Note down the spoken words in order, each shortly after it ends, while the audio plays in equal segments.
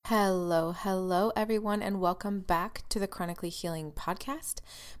Hello, everyone, and welcome back to the Chronically Healing Podcast.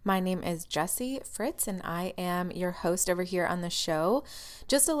 My name is Jessie Fritz, and I am your host over here on the show.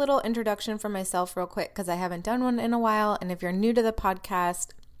 Just a little introduction for myself real quick, because I haven't done one in a while, and if you're new to the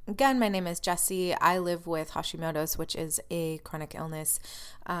podcast, again, my name is Jessie. I live with Hashimoto's, which is a chronic illness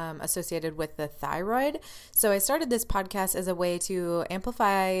associated with the thyroid. So I started this podcast as a way to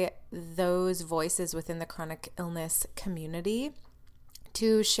amplify those voices within the chronic illness community,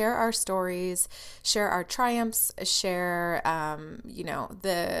 to share our stories, share our triumphs, share,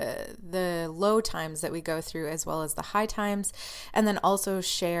 the low times that we go through as well as the high times, and then also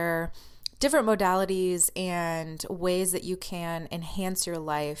share different modalities and ways that you can enhance your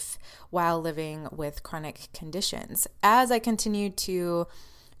life while living with chronic conditions. As I continue to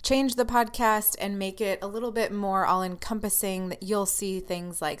change the podcast and make it a little bit more all-encompassing, that you'll see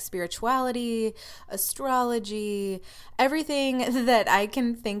things like spirituality, astrology, everything that I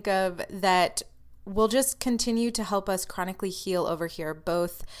can think of that will just continue to help us chronically heal over here,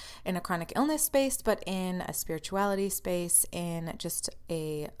 both in a chronic illness space, but in a spirituality space, in just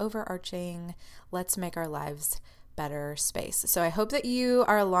a overarching, let's make our lives better space. So I hope that you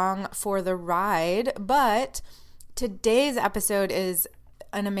are along for the ride, but today's episode is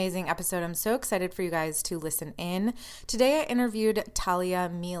an amazing episode. I'm so excited for you guys to listen in. Today I interviewed Talia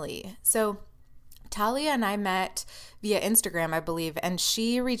Mealy. So Talia and I met via Instagram, I believe, and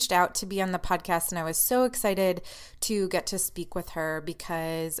she reached out to be on the podcast, and I was so excited to get to speak with her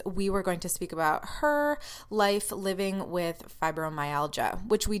because we were going to speak about her life living with fibromyalgia,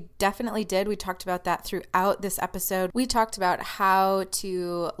 which we definitely did. We talked about that throughout this episode. We talked about how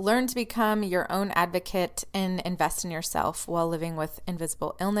to learn to become your own advocate and invest in yourself while living with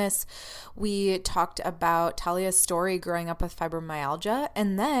invisible illness. We talked about Talia's story growing up with fibromyalgia,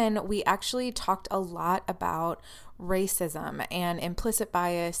 and then we actually talked a lot about racism and implicit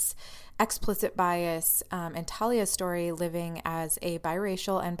bias, explicit bias, and Talia's story living as a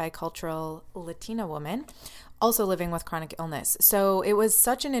biracial and bicultural Latina woman, also living with chronic illness. So it was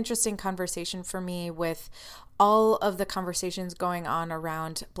such an interesting conversation for me, with all of the conversations going on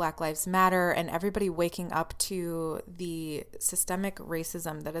around Black Lives Matter and everybody waking up to the systemic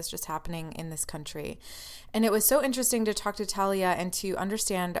racism that is just happening in this country. And it was so interesting to talk to Talia and to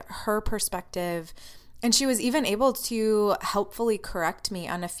understand her perspective. And she was even able to helpfully correct me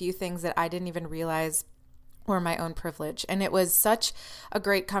on a few things that I didn't even realize were my own privilege. And it was such a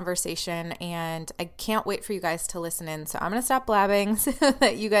great conversation, and I can't wait for you guys to listen in. So I'm going to stop blabbing so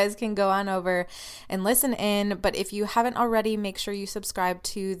that you guys can go on over and listen in. But if you haven't already, make sure you subscribe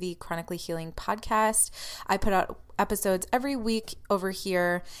to the Chronically Healing Podcast. I put out episodes every week over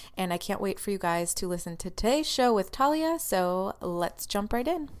here, and I can't wait for you guys to listen to today's show with Talia. So let's jump right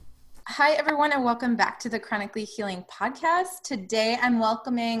in. Hi, everyone, and welcome back to the Chronically Healing Podcast. Today, I'm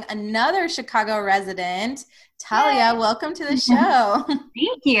welcoming another Chicago resident. Talia, welcome to the show.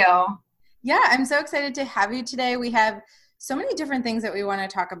 Thank you. Yeah, I'm so excited to have you today. We have so many different things that we want to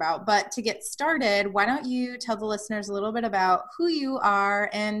talk about, but to get started, why don't you tell the listeners a little bit about who you are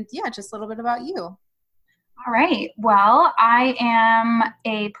and, just a little bit about you. All right. Well, I am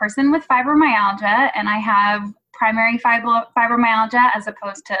a person with fibromyalgia, and I have primary fibromyalgia as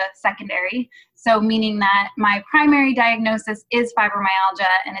opposed to secondary. So meaning that my primary diagnosis is fibromyalgia,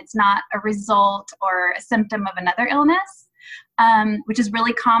 and it's not a result or a symptom of another illness, which is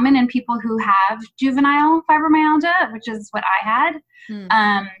really common in people who have juvenile fibromyalgia, which is what I had.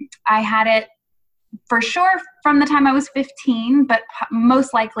 I had it for sure from the time I was 15, but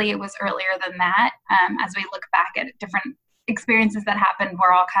most likely it was earlier than that. As we look back at different experiences that happened,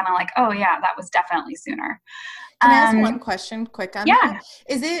 we're all kind of like, oh yeah, that was definitely sooner. Can I ask one question quick on that?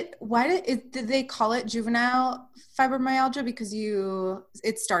 Is it, did they call it juvenile fibromyalgia because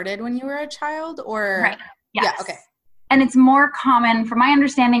it started when you were a child, or? Right. Yes. Yeah. Okay. And it's more common, from my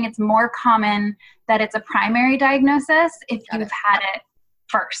understanding, it's more common that it's a primary diagnosis if you've had it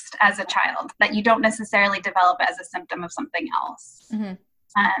first as a child, that you don't necessarily develop as a symptom of something else. Mm-hmm.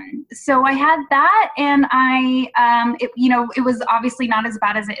 So I had that, and it was obviously not as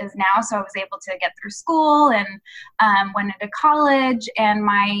bad as it is now. So I was able to get through school and went into college, and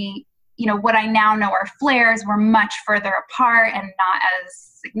my, what I now know are flares were much further apart and not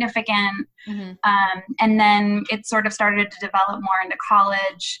as significant. Mm-hmm. And then it sort of started to develop more into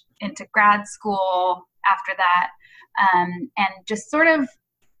college, into grad school after that, and just sort of,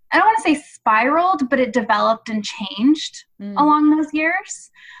 I don't want to say spiraled, but it developed and changed along those years.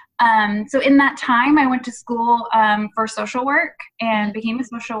 So in that time, I went to school for social work and became a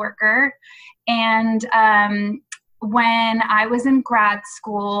social worker. And when I was in grad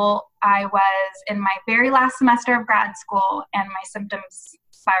school, I was in my very last semester of grad school, and my symptoms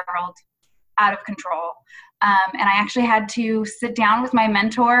spiraled out of control. And I actually had to sit down with my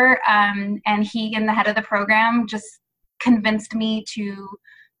mentor, and he and the head of the program just convinced me to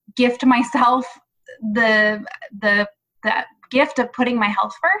gift myself the gift of putting my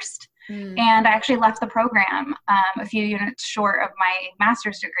health first. And I actually left the program a few units short of my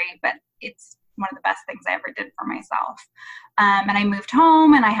master's degree, but it's one of the best things I ever did for myself. And I moved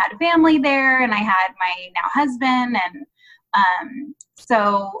home, and I had a family there, and I had my now husband. And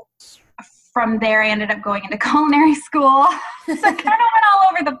so from there, I ended up going into culinary school. So I kind of went all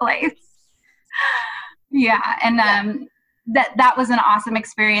over the place. Yeah. And that was an awesome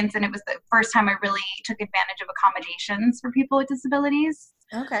experience. And it was the first time I really took advantage of accommodations for people with disabilities.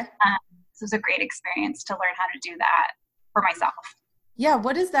 Okay. So it was a great experience to learn how to do that for myself. Yeah.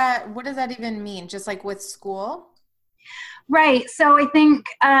 What does that even mean? Just like with school? Right. So I think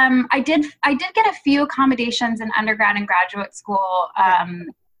I did get a few accommodations in undergrad and graduate school.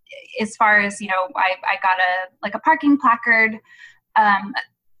 As far as, you know, I got a parking placard.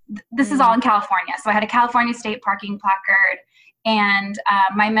 This is all in California. So I had a California state parking placard, and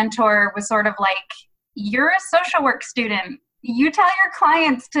my mentor was sort of like, you're a social work student. You tell your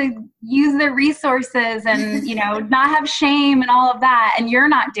clients to use their resources and, you know, not have shame and all of that, and you're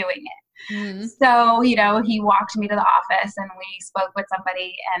not doing it. Mm-hmm. So, you know, he walked me to the office, and we spoke with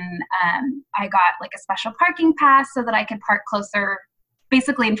somebody, and I got like a special parking pass so that I could park closer,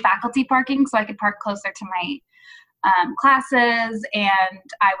 basically in faculty parking, so I could park closer to my classes, and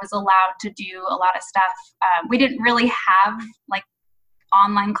I was allowed to do a lot of stuff. We didn't really have like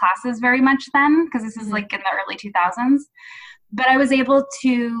online classes very much then, because this is like in the early 2000s, but I was able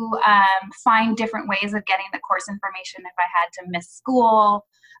to find different ways of getting the course information if I had to miss school.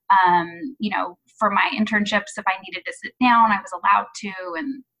 You know, for my internships, if I needed to sit down, I was allowed to,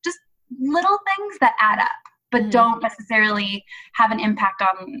 and just little things that add up, but don't necessarily have an impact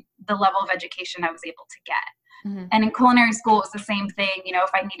on the level of education I was able to get. And in culinary school, it was the same thing. You know,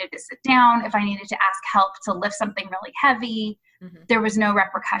 if I needed to sit down, if I needed to ask help to lift something really heavy, there was no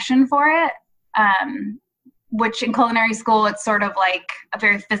repercussion for it. Which in culinary school, it's sort of like a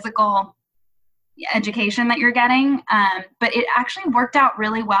very physical education that you're getting. But it actually worked out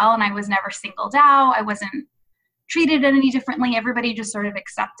really well, and I was never singled out. I wasn't treated any differently. Everybody just sort of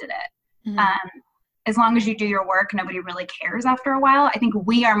accepted it. As long as you do your work, nobody really cares after a while. I think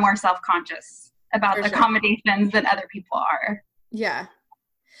we are more self-conscious about the accommodations than other people are. Yeah.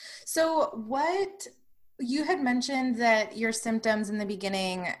 So you had mentioned that your symptoms in the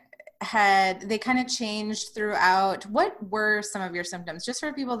beginning they kind of changed throughout. What were some of your symptoms, just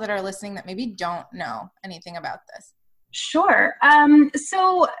for people that are listening that maybe don't know anything about this? Sure.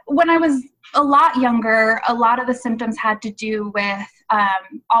 So when I was a lot younger, a lot of the symptoms had to do with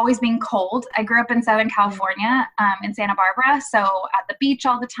always being cold. I grew up in Southern California, in Santa Barbara, so at the beach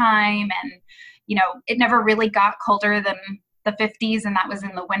all the time, and you know, it never really got colder than the 50s, and that was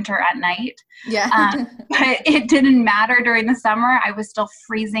in the winter at night. Yeah. But it didn't matter during the summer. I was still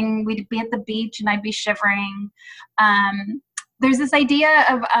freezing. We'd be at the beach and I'd be shivering. There's this idea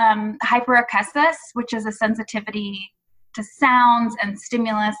of hyperacusis, which is a sensitivity to sounds and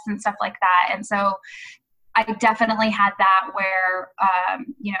stimulus and stuff like that. And so I definitely had that where,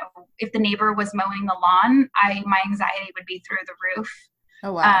 you know, if the neighbor was mowing the lawn, my anxiety would be through the roof.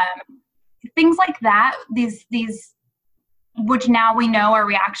 Oh, wow. Things like that, these which now we know are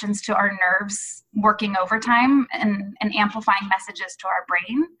reactions to our nerves working overtime and amplifying messages to our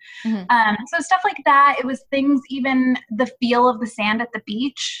brain. So stuff like that, it was things, even the feel of the sand at the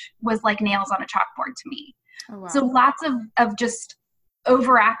beach was like nails on a chalkboard to me. Oh, wow. So lots of just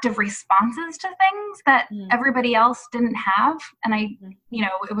overactive responses to things that everybody else didn't have. And I, you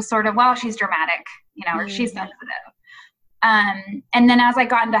know, it was sort of, well, she's dramatic, you know, or she's sensitive. And then as I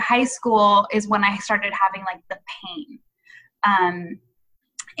got into high school is when I started having like the pain.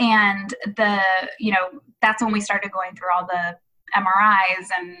 And you know, that's when we started going through all the MRIs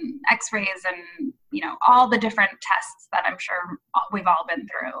and x-rays and, you know, all the different tests that I'm sure we've all been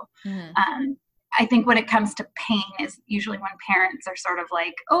through. I think when it comes to pain is usually when parents are sort of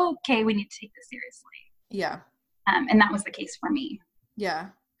like, oh, okay, we need to take this seriously. Yeah. And that was the case for me. Yeah.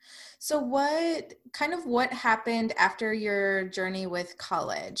 So what happened after your journey with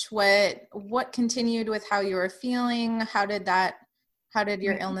college? What continued with how you were feeling? How did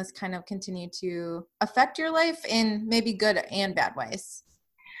your illness kind of continue to affect your life in maybe good and bad ways?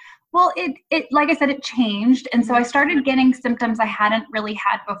 Well, it like I said, it changed. And so I started getting symptoms I hadn't really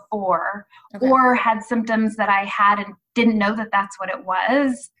had before, or had symptoms that I had and didn't know that that's what it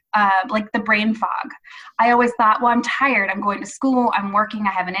was. Like the brain fog. I always thought, well, I'm tired. I'm going to school. I'm working.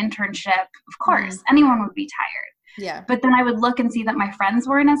 I have an internship. Of course, anyone would be Yeah. But then I would look and see that my friends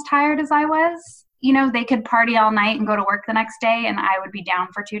weren't as tired as I was. You know, they could party all night and go to work the next day, and I would be down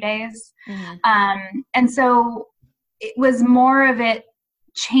for 2 days. And so it was more of it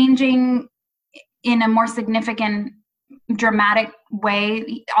changing in a more significant, dramatic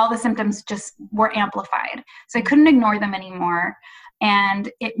way. All the symptoms just were amplified. So I couldn't ignore them anymore.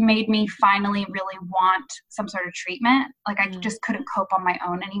 And it made me finally really want some sort of treatment. Like I just couldn't cope on my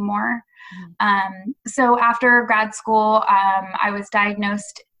own anymore. So after grad school, I was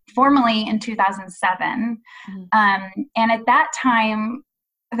diagnosed formally in 2007. And at that time,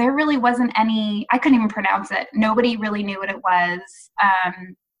 there really wasn't any, I couldn't even pronounce it. Nobody really knew what it was.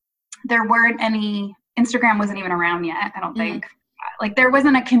 There weren't any, Instagram wasn't even around yet, I don't think. Like there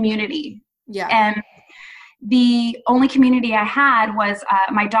wasn't a community. Yeah. And the only community I had was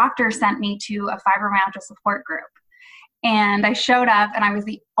my doctor sent me to a fibromyalgia support group. And I showed up and I was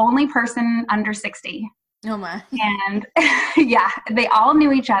the only person under 60. Oh my. And yeah, they all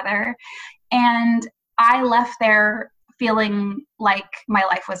knew each other. And I left there feeling like my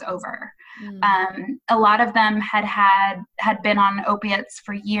life was over. A lot of them had been on opiates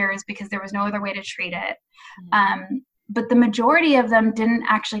for years because there was no other way to treat it. But the majority of them didn't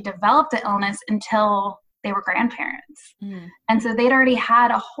actually develop the illness until they were grandparents. And so they'd already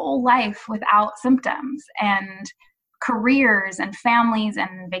had a whole life without symptoms and careers and families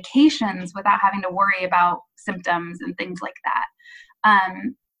and vacations without having to worry about symptoms and things like that.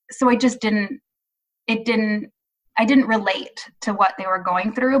 So I just I didn't relate to what they were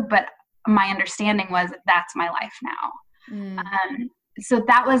going through, but my understanding was that's my life now. So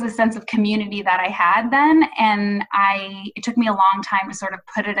that was a sense of community that I had then. And it took me a long time to sort of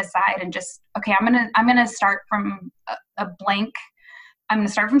put it aside and just, okay, I'm going to start from a blank. I'm going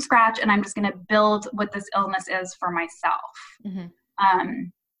to start from scratch and I'm just going to build what this illness is for myself.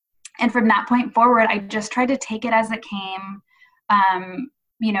 And from that point forward, I just tried to take it as it came.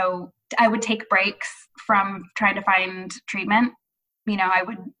 You know, I would take breaks from trying to find treatment. You know, I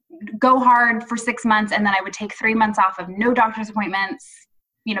would go hard for 6 months and then I would take 3 months off of no doctor's appointments,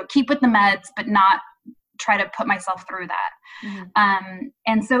 you know, keep with the meds, but not try to put myself through that.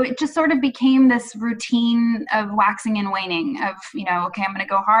 And so it just sort of became this routine of waxing and waning of, you know, okay, I'm going to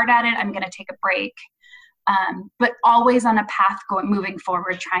go hard at it. I'm going to take a break. But always on a path moving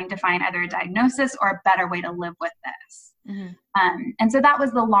forward, trying to find either a diagnosis or a better way to live with this. And so that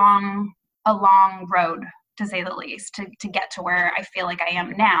was a long road, to say the least, to get to where I feel like I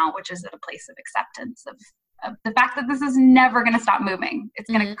am now, which is at a place of acceptance of the fact that this is never going to stop moving. It's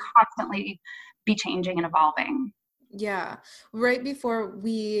going to constantly be changing and evolving. Yeah. Right before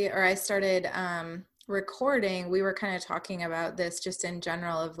I started recording, we were kind of talking about this just in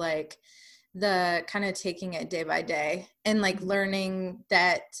general of like the kind of taking it day by day and like learning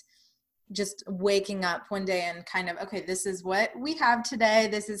that just waking up one day and kind of, okay, this is what we have today.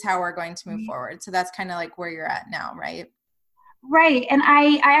 This is how we're going to move forward. So that's kind of like where you're at now, right? Right. And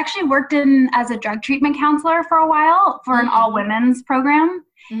I actually worked as a drug treatment counselor for a while for an all women's program.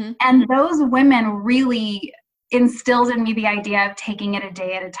 And those women really instilled in me the idea of taking it a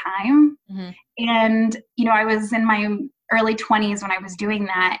day at a time. And, you know, I was in my early 20s when I was doing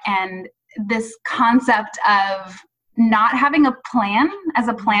that. And this concept of not having a plan as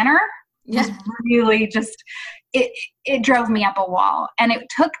a planner was really just, it drove me up a wall. And it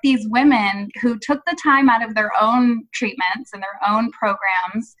took these women who took the time out of their own treatments and their own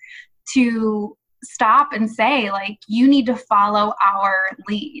programs to stop and say, like, you need to follow our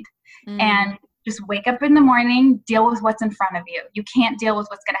lead and just wake up in the morning, deal with what's in front of you. You can't deal with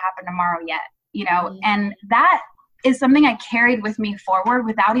what's going to happen tomorrow yet, you know? And that is something I carried with me forward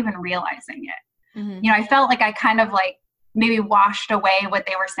without even realizing it. You know, I felt like I kind of like maybe washed away what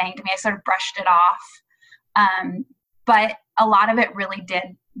they were saying to me. I sort of brushed it off. But a lot of it really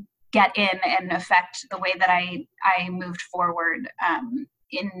did get in and affect the way that I moved forward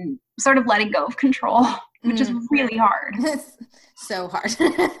in sort of letting go of control, which is really hard. It's so hard.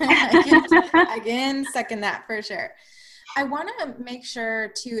 I can second that for sure. I want to make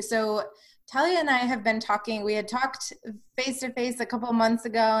sure too. So Talia and I have been talking, we had talked face to face a couple of months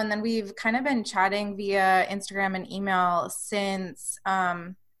ago, and then we've kind of been chatting via Instagram and email since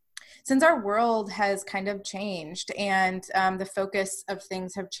our world has kind of changed and the focus of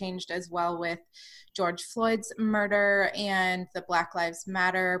things have changed as well with George Floyd's murder and the Black Lives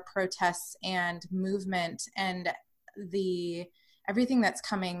Matter protests and movement and everything that's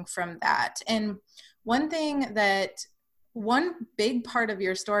coming from that. And one big part of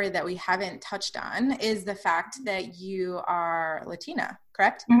your story that we haven't touched on is the fact that you are Latina,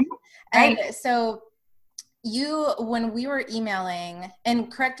 correct? Right. And so when we were emailing,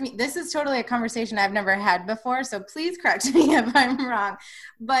 and correct me, this is totally a conversation I've never had before, so please correct me if I'm wrong,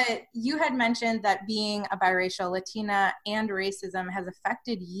 but you had mentioned that being a biracial Latina and racism has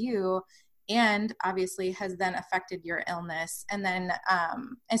affected you and obviously has then affected your illness. And then,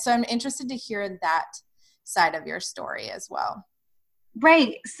 and so I'm interested to hear that side of your story as well.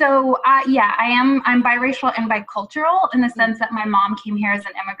 Right. So, I'm biracial and bicultural in the sense that my mom came here as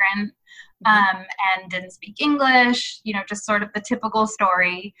an immigrant and didn't speak English, just sort of the typical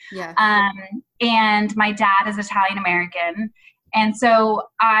story. Yeah. And my dad is Italian American. And so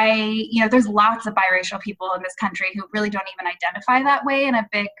there's lots of biracial people in this country who really don't even identify that way. And a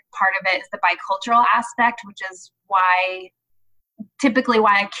big part of it is the bicultural aspect, which is typically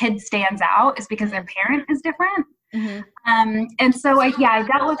why a kid stands out is because their parent is different. Mm-hmm. And so I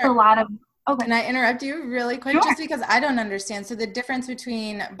dealt with a lot of. Okay. Can I interrupt you really quick? Sure. Just because I don't understand. So the difference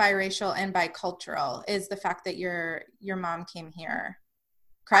between biracial and bicultural is the fact that your mom came here,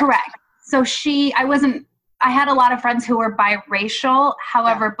 correct? Correct. So I had a lot of friends who were biracial.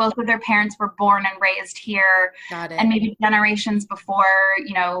 However, both of their parents were born and raised here. Got it. And maybe generations before,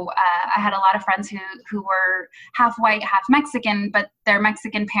 I had a lot of friends who were half white, half Mexican, but their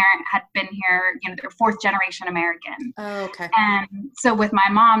Mexican parent had been here, they're fourth generation American. Oh, okay. And so with my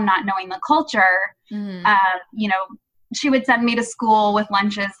mom not knowing the culture, she would send me to school with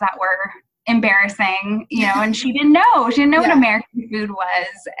lunches that were embarrassing, and she didn't know what American food was.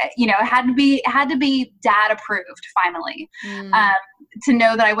 It had to be dad approved finally, to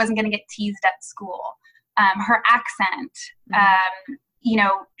know that I wasn't going to get teased at school. Her accent,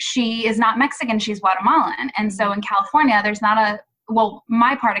 she is not Mexican, she's Guatemalan. And so in California, there's not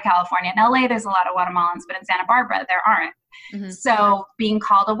my part of California, in LA, there's a lot of Guatemalans, but in Santa Barbara, there aren't. Mm-hmm. So being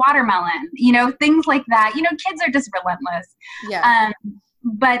called a watermelon, things like that, kids are just relentless. Yeah.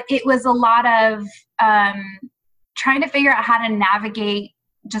 But it was a lot of trying to figure out how to navigate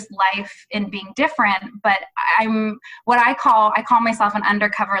just life and being different. But I call myself an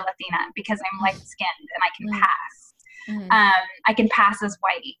undercover Latina because I'm light skinned and I can pass. Mm-hmm. I can pass as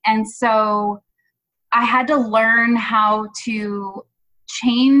white. And so I had to learn how to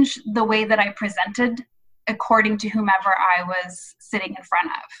change the way that I presented according to whomever I was sitting in front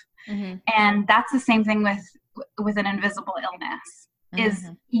of. Mm-hmm. And that's the same thing with an invisible illness. Is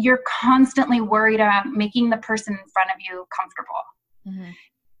you're constantly worried about making the person in front of you comfortable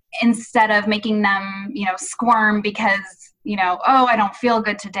instead of making them, squirm because, I don't feel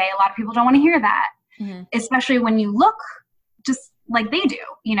good today. A lot of people don't want to hear that, especially when you look just like they do,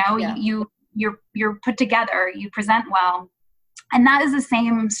 you're put together, you present well. And that is the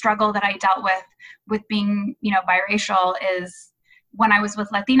same struggle that I dealt with being, biracial is, when I was with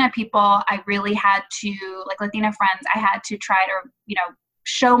Latina people, I really had to, like Latina friends, I had to try to,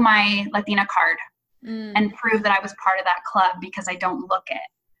 show my Latina card and prove that I was part of that club because I don't look it.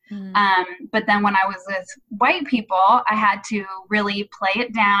 But then when I was with white people, I had to really play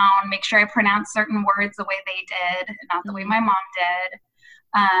it down, make sure I pronounced certain words the way they did, not the way my mom did.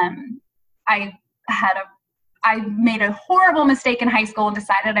 I made a horrible mistake in high school and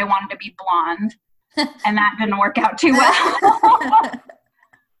decided I wanted to be blonde. And that didn't work out too well.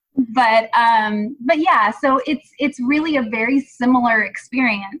 But yeah, so it's really a very similar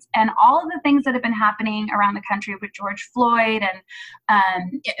experience, and all of the things that have been happening around the country with George Floyd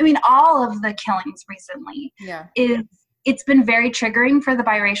and all of the killings recently, it's been very triggering for the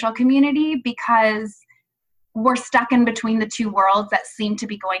biracial community because we're stuck in between the two worlds that seem to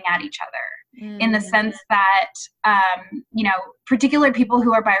be going at each other. In the sense that, particular people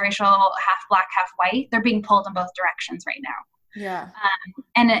who are biracial, half black, half white, they're being pulled in both directions right now. Yeah.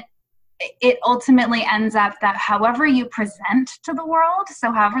 And it ultimately ends up that however you present to the world,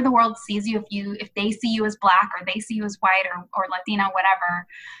 so however the world sees you, if they see you as black or they see you as white or Latino, whatever,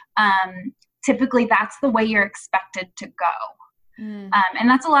 typically that's the way you're expected to go. And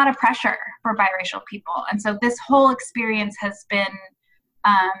that's a lot of pressure for biracial people. And so this whole experience has been,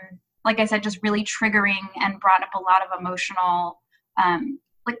 like I said, just really triggering and brought up a lot of emotional,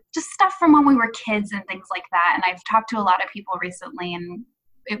 just stuff from when we were kids and things like that. And I've talked to a lot of people recently, and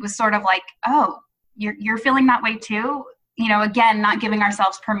it was sort of like, oh, you're feeling that way too? Again, not giving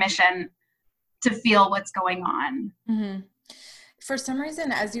ourselves permission to feel what's going on. Mm-hmm. For some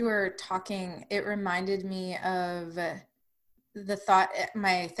reason, as you were talking, it reminded me of the thought,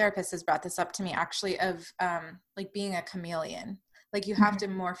 my therapist has brought this up to me actually, of being a chameleon. Like you have to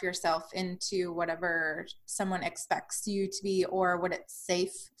morph yourself into whatever someone expects you to be, or what it's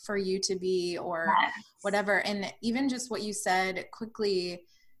safe for you to be, or whatever. And even just what you said quickly,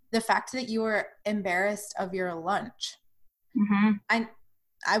 the fact that you were embarrassed of your lunch.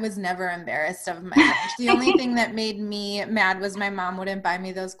 I was never embarrassed of my lunch. The only thing that made me mad was my mom wouldn't buy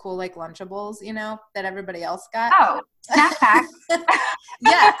me those cool like Lunchables, you know, that everybody else got. Oh, snack pack.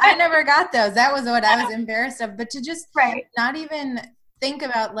 Yeah, I never got those. That was what I was embarrassed of. But to just Right. not even think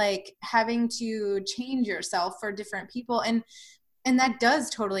about like having to change yourself for different people. And that does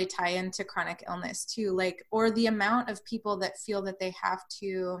totally tie into chronic illness too, like, or the amount of people that feel that they have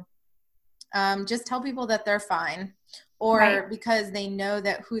to just tell people that they're fine, or Right. because they know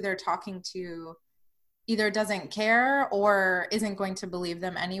that who they're talking to either doesn't care or isn't going to believe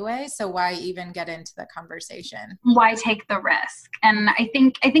them anyway. So why even get into the conversation? Why take the risk? And I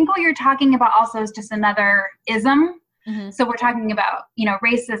think what you're talking about also is just another ism. Mm-hmm. So we're talking about, you know,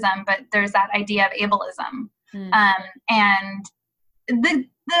 racism, but there's that idea of ableism. Mm-hmm. And the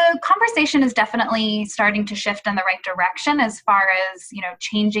conversation is definitely starting to shift in the right direction as far as, you know,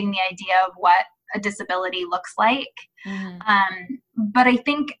 changing the idea of what a disability looks like. Mm-hmm. But I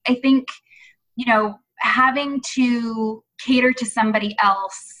think, you know, having to cater to somebody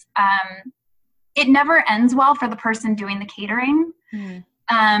else, it never ends well for the person doing the catering. Mm-hmm.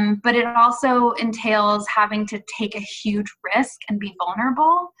 But it also entails having to take a huge risk and be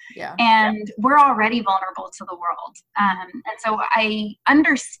vulnerable. Yeah. And we're already vulnerable to the world. And so I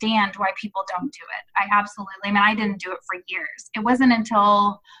understand why people don't do it. I I didn't do it for years. It wasn't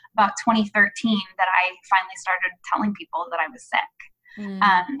until about 2013 that I finally started telling people that I was sick.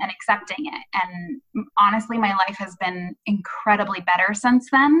 And accepting it. And honestly, my life has been incredibly better since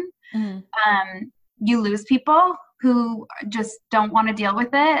then. You lose people who just don't want to deal with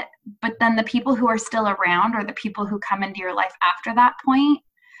it, but then the people who are still around, or the people who come into your life after that point,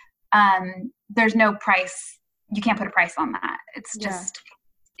 there's no price. You can't put a price on that. It's just,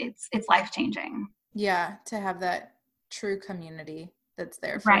 it's life-changing. Yeah, to have that true community that's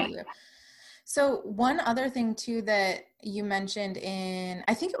there for you. So one other thing too that you mentioned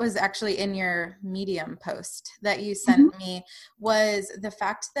I think it was actually in your Medium post that you sent me, was the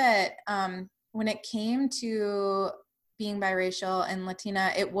fact that when it came to being biracial and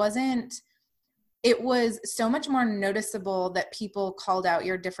Latina, it was so much more noticeable that people called out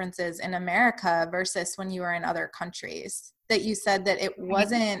your differences in America versus when you were in other countries. That you said that it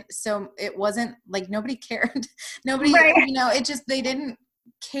wasn't like nobody cared. Nobody, you know, they didn't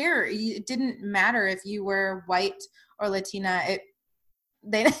care. It didn't matter if you were white or Latina.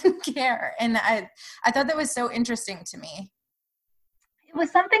 They didn't care. And I thought that was so interesting to me. It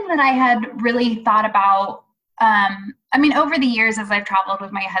was something that I had really thought about. I mean, over the years, as I've traveled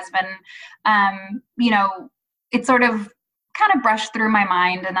with my husband, you know, it sort of kind of brushed through my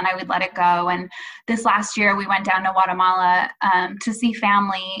mind, and then I would let it go. And this last year we went down to Guatemala to see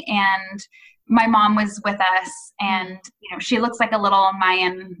family, and my mom was with us, and, you know, she looks like a little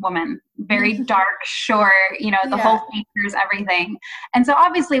Mayan woman, very dark, short, you know, the whole features, everything. And so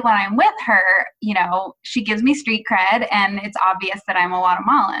obviously when I'm with her, you know, she gives me street cred, and it's obvious that I'm a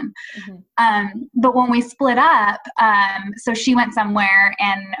Guatemalan. But when we split up, so she went somewhere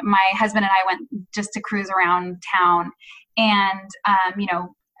and my husband and I went just to cruise around town, and, you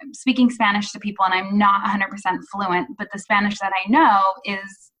know, speaking Spanish to people, and I'm not 100% fluent, but the Spanish that I know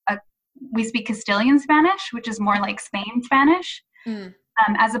is we speak Castilian Spanish, which is more like Spain Spanish,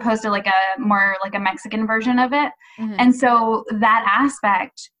 as opposed to like more like a Mexican version of it. And so that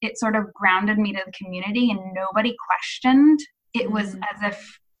aspect, it sort of grounded me to the community, and nobody questioned. It was as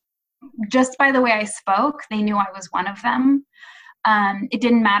if just by the way I spoke, they knew I was one of them. It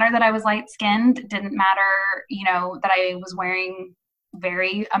didn't matter that I was light skinned. It didn't matter, you know, that I was wearing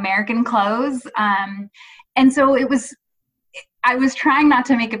very American clothes. And so I was trying not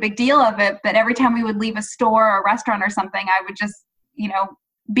to make a big deal of it, but every time we would leave a store or a restaurant or something, I would just, you know,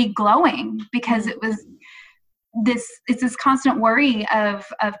 be glowing, because it's this constant worry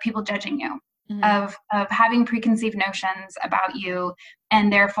of people judging you, of having preconceived notions about you,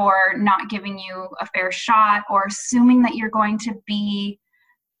 and therefore not giving you a fair shot, or assuming that you're going to be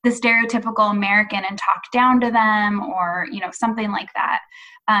the stereotypical American and talk down to them, or, you know, something like that.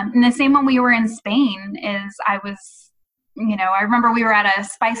 And the same when we were in Spain is you know, I remember we were at a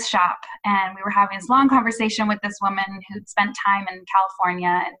spice shop, and we were having this long conversation with this woman who'd spent time in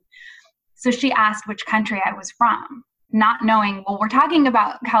California. And so she asked which country I was from, not knowing, well, we're talking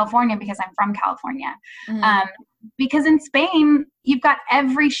about California because I'm from California. Because in Spain, you've got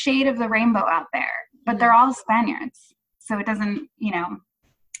every shade of the rainbow out there, but they're all Spaniards. So it doesn't, you know,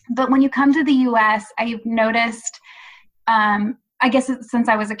 but when you come to the US, I've noticed, I guess since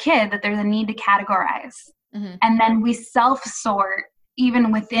I was a kid, that there's a need to categorize. And then we self-sort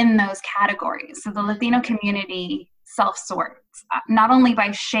even within those categories. So the Latino community self-sorts, not only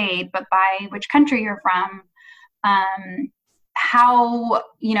by shade, but by which country you're from, how,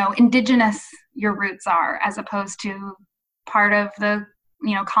 indigenous your roots are, as opposed to part of the,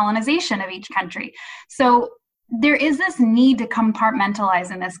 colonization of each country. So there is this need to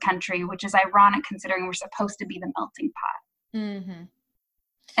compartmentalize in this country, which is ironic considering we're supposed to be the melting pot. Mm-hmm.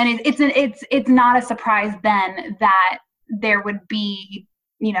 And it's not a surprise then that there would be,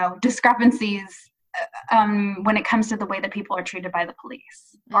 discrepancies when it comes to the way that people are treated by the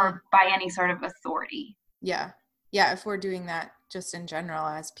police or by any sort of authority. Yeah. If we're doing that just in general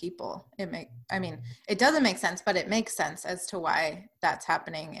as people, it doesn't make sense, but it makes sense as to why that's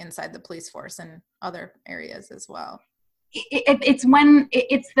happening inside the police force and other areas as well. This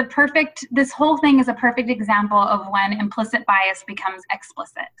whole thing is a perfect example of when implicit bias becomes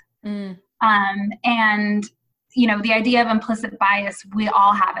explicit. And, the idea of implicit bias, we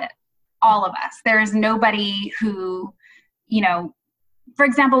all have it, all of us. There is nobody who, for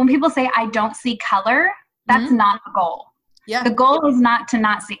example, when people say, I don't see color, that's not the goal. Yeah. The goal is not to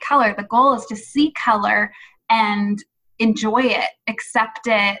not see color. The goal is to see color and enjoy it, accept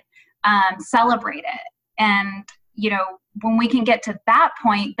it, celebrate it. And, when we can get to that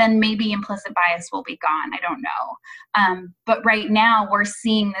point, then maybe implicit bias will be gone. I don't know. But right now we're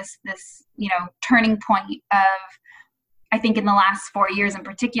seeing this, turning point of, I think in the last 4 years in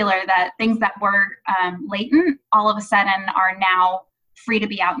particular, that things that were latent all of a sudden are now free to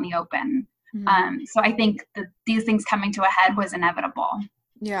be out in the open. So I think that these things coming to a head was inevitable.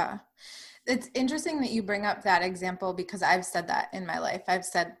 Yeah. It's interesting that you bring up that example, because I've said that in my life. I've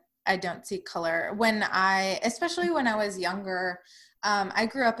said, I don't see color especially when I was younger. I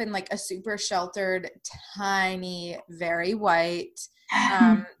grew up in like a super sheltered, tiny, very white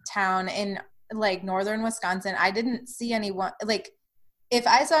town in like northern Wisconsin. I didn't see anyone, like if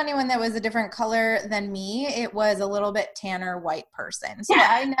I saw anyone that was a different color than me, it was a little bit tanner white person. So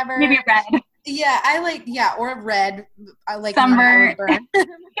I never, maybe red. Yeah, or red. I like sunburn.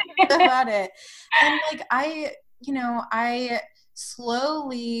 About it. And like I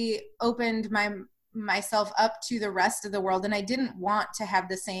slowly opened myself up to the rest of the world, and I didn't want to have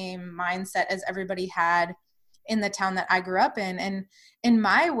the same mindset as everybody had in the town that I grew up in. And in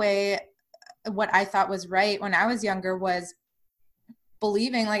my way, what I thought was right when I was younger was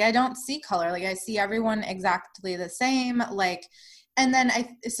believing like I don't see color, like I see everyone exactly the same, like. And then I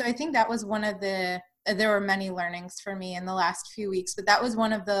think that was one of there were many learnings for me in the last few weeks, but that was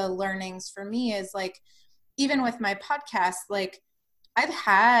one of the learnings for me is like, even with my podcast, like I've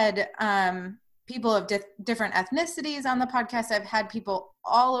had people of different ethnicities on the podcast. I've had people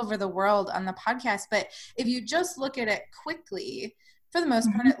all over the world on the podcast. But if you just look at it quickly, for the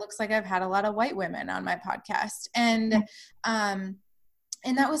most part, it looks like I've had a lot of white women on my podcast. And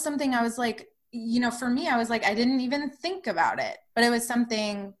that was something I was like, for me, I was like, I didn't even think about it, but it was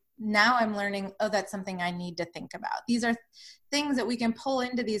something now I'm learning, that's something I need to think about. These are things that we can pull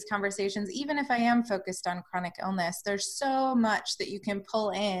into these conversations. Even if I am focused on chronic illness, there's so much that you can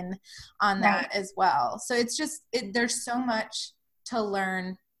pull in on that as well. So it's just, there's so much to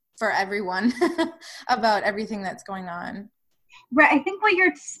learn for everyone about everything that's going on. Right. I think what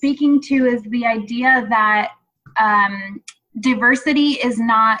you're speaking to is the idea that diversity is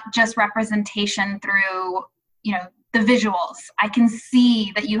not just representation through, the visuals. I can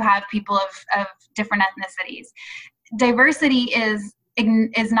see that you have people of different ethnicities. Diversity is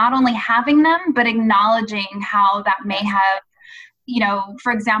not only having them, but acknowledging how that may have,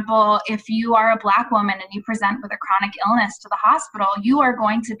 for example, if you are a Black woman and you present with a chronic illness to the hospital, you are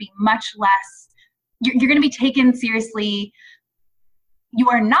going to be much less, you're going to be taken seriously. You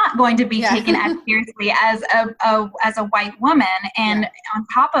are not going to be taken as seriously as a white woman. And on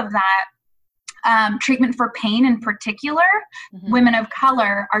top of that, treatment for pain in particular, women of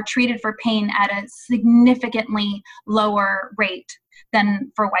color are treated for pain at a significantly lower rate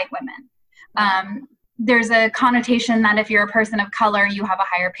than for white women. There's a connotation that if you're a person of color, you have a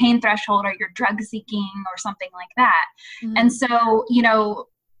higher pain threshold or you're drug seeking or something like that. And so,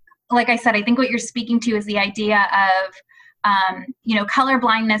 like I said, I think what you're speaking to is the idea of color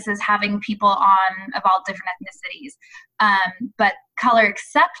blindness is having people of all different ethnicities. But color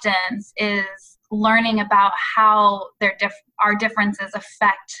acceptance is learning about how our differences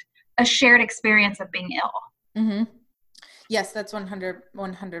affect a shared experience of being ill. Yes, that's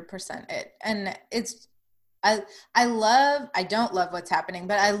 100% it. And I don't love what's happening,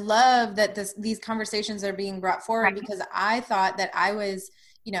 but I love that these conversations are being brought forward, because I thought that I was,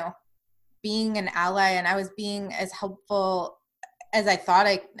 being an ally and I was being as helpful as I thought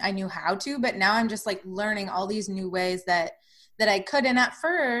I knew how to, but now I'm just like learning all these new ways that I could. And at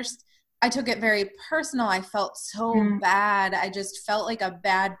first I took it very personal. I felt so bad. I just felt like a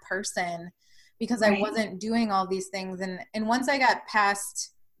bad person because I wasn't doing all these things. And once I got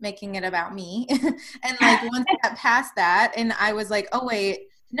past making it about me and like once I got past that and I was like, oh wait,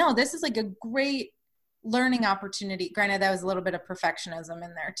 no, this is like a great learning opportunity. Granted, that was a little bit of perfectionism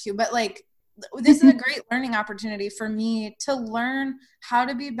in there too, but like, this is a great learning opportunity for me to learn how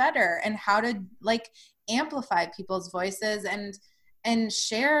to be better and how to like amplify people's voices and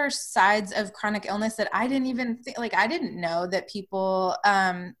share sides of chronic illness that I didn't even think, like, I didn't know that people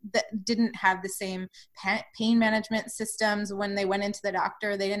that didn't have the same pain management systems when they went into the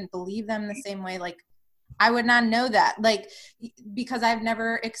doctor. They didn't believe them the same way. Like, I would not know that, like, because I've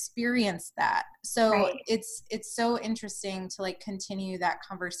never experienced that. So it's so interesting to like continue that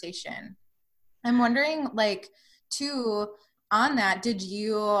conversation. I'm wondering, like, too, on that, did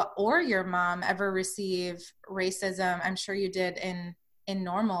you or your mom ever receive racism? I'm sure you did in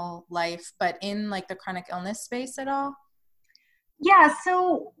normal life, but in like the chronic illness space at all? Yeah,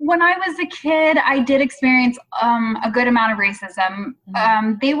 so when I was a kid, I did experience a good amount of racism.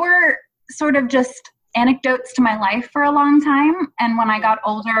 They were sort of just anecdotes to my life for a long time. And when I got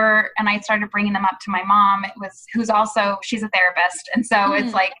older and I started bringing them up to my mom, she's a therapist. And so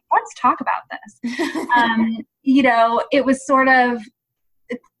it's like, let's talk about this. It was sort of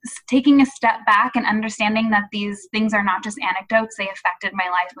taking a step back and understanding that these things are not just anecdotes. They affected my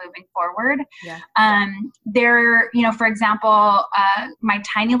life moving forward. For example, my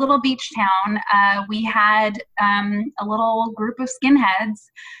tiny little beach town, we had a little group of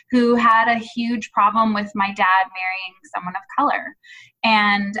skinheads who had a huge problem with my dad marrying someone of color.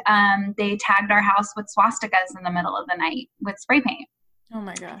 And they tagged our house with swastikas in the middle of the night with spray paint. Oh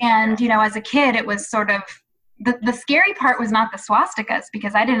my gosh. And, as a kid, it was sort of, the scary part was not the swastikas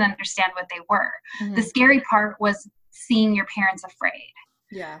because I didn't understand what they were. The scary part was seeing your parents afraid.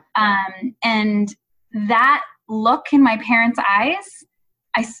 Yeah. And that look in my parents' eyes,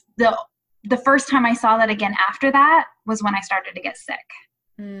 the first time I saw that again after that was when I started to get sick.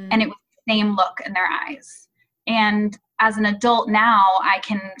 And it was the same look in their eyes. And as an adult now, I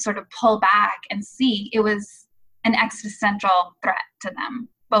can sort of pull back and see it was an existential threat to them,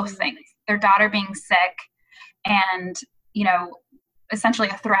 both things. Their daughter being sick and, essentially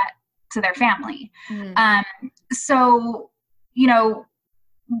a threat to their family. That's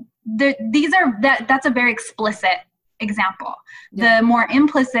a very explicit example. The more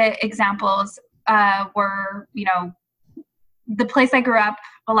implicit examples were, the place I grew up.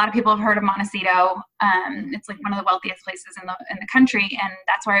 A lot of people have heard of Montecito. It's like one of the wealthiest places in the country, and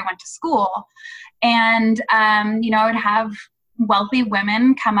that's where I went to school. And I would have wealthy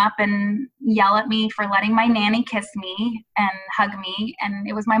women come up and yell at me for letting my nanny kiss me and hug me, and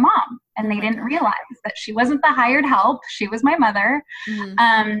it was my mom. And they didn't realize that she wasn't the hired help; she was my mother. And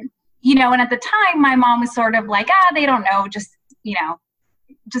at the time, my mom was sort of like, they don't know, just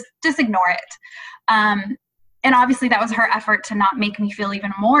ignore it. And obviously that was her effort to not make me feel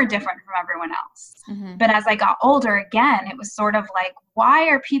even more different from everyone else. But as I got older, again, it was sort of like, why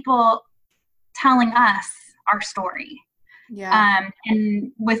are people telling us our story?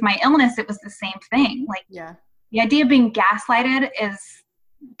 And with my illness, it was the same thing. Like, the idea of being gaslighted is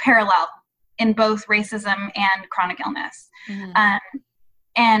parallel in both racism and chronic illness.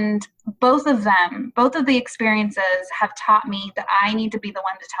 And both of the experiences have taught me that I need to be the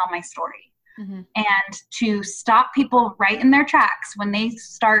one to tell my story. And to stop people right in their tracks when they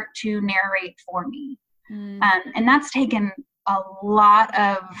start to narrate for me. And that's taken a lot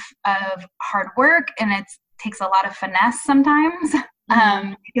of hard work, and it takes a lot of finesse sometimes,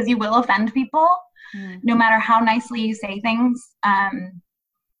 because you will offend people no matter how nicely you say things.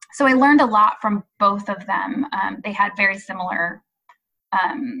 So I learned a lot from both of them. They had very similar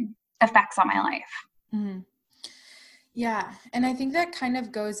effects on my life. Yeah. And I think that kind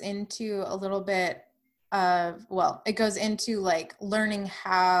of goes into a little bit of, it goes into like learning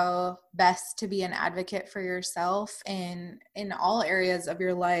how best to be an advocate for yourself in all areas of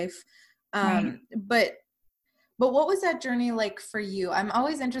your life. But what was that journey like for you? I'm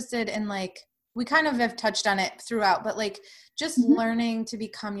always interested in, like, we kind of have touched on it throughout, but like just learning to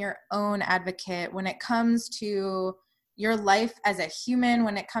become your own advocate when it comes to your life as a human,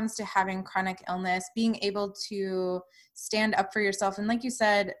 when it comes to having chronic illness, being able to stand up for yourself. And like you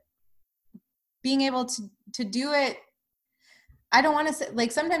said, being able to do it. I don't want to say,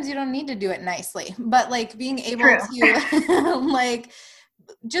 like, sometimes you don't need to do it nicely, but like being able to like,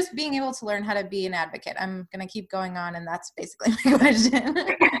 just being able to learn how to be an advocate. I'm going to keep going on. And that's basically my question.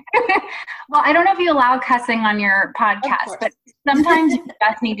 Well, I don't know if you allow cussing on your podcast, but Sometimes you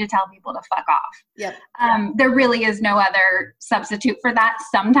just need to tell people to fuck off. Yep. There really is no other substitute for that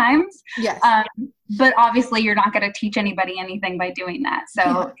sometimes. Yes. But obviously you're not going to teach anybody anything by doing that.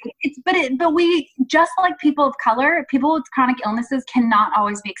 So but we, just like people of color, people with chronic illnesses cannot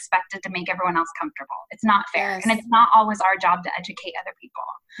always be expected to make everyone else comfortable. It's not fair. Yes. And it's not always our job to educate other people.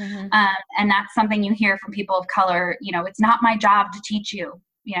 Mm-hmm. And that's something you hear from people of color. You know, it's not my job to teach you.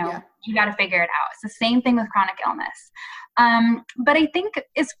 You know, you got to figure it out. It's the same thing with chronic illness. But I think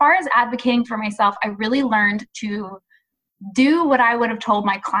as far as advocating for myself, I really learned to do what I would have told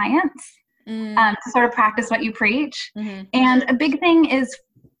my clients, to sort of practice what you preach. Mm-hmm. And a big thing is,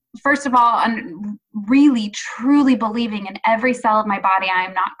 first of all, really, truly believing in every cell of my body, I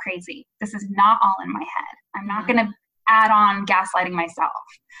am not crazy. This is not all in my head. I'm not going to add on gaslighting myself.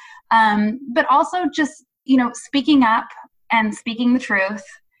 But also just, you know, speaking up and speaking the truth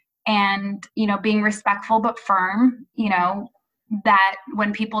and, you know, being respectful but firm, you know, that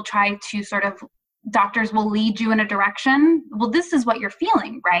when people try to sort of, doctors will lead you in a direction, well, this is what you're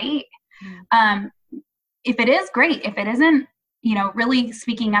feeling, right? If it is, great. If it isn't, you know, really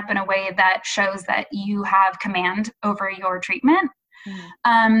speaking up in a way that shows that you have command over your treatment.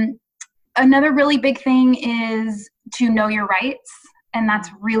 Another really big thing is to know your rights. And that's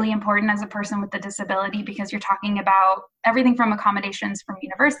really important as a person with a disability, because you're talking about everything from accommodations from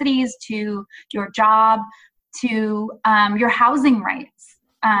universities to your job to your housing rights.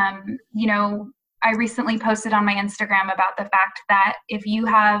 You know, I recently posted on my Instagram about the fact that if you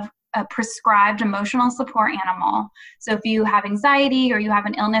have a prescribed emotional support animal, so if you have anxiety or you have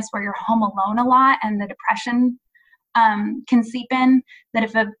an illness where you're home alone a lot and the depression can seep in, that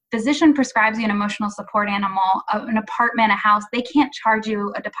if a physician prescribes you an emotional support animal, an apartment, a house, they can't charge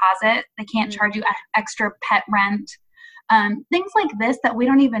you a deposit. They can't charge you extra pet rent. Things like this that we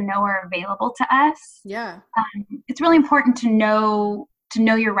don't even know are available to us. Yeah. It's really important to know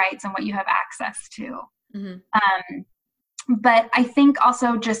your rights and what you have access to. But I think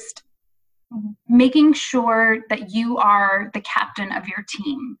also just making sure that you are the captain of your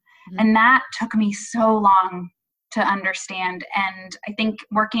team. And that took me so long to understand. And I think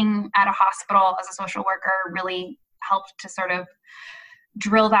working at a hospital as a social worker really helped to sort of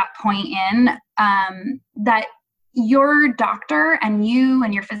drill that point in, that your doctor and you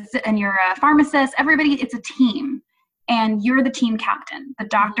and your pharmacist, everybody, it's a team, and you're the team captain. The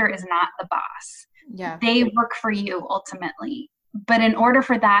doctor is not the boss. Yeah. They work for you ultimately. But in order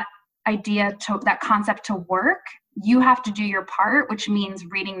for that that concept to work, you have to do your part, which means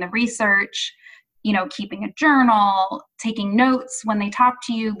reading the research, you know, keeping a journal, taking notes when they talk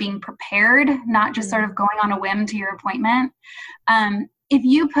to you, being prepared, not just sort of going on a whim to your appointment. If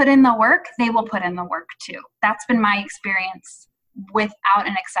you put in the work, they will put in the work too. That's been my experience without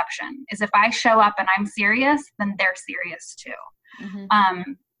an exception, is if I show up and I'm serious, then they're serious too.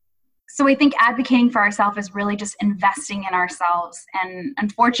 So I think advocating for ourselves is really just investing in ourselves. And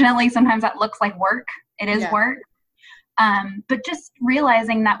unfortunately, sometimes that looks like work. It is work. But just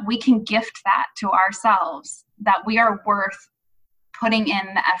realizing that we can gift that to ourselves, that we are worth putting in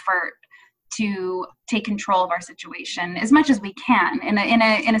the effort to take control of our situation as much as we can in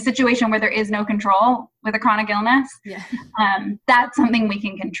a situation where there is no control with a chronic illness. That's something we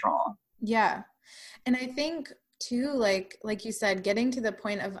can control. Yeah. And I think too, like you said, getting to the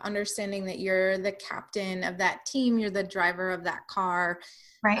point of understanding that you're the captain of that team, you're the driver of that car.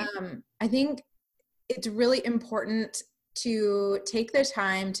 Right. I think it's really important to take the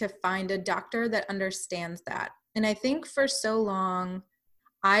time to find a doctor that understands that. And I think for so long,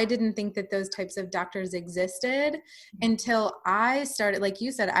 I didn't think that those types of doctors existed until I started, like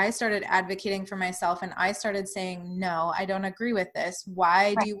you said, I started advocating for myself, and I started saying, no, I don't agree with this.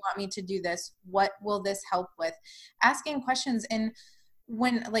 Why do you want me to do this? What will this help with? Asking questions. And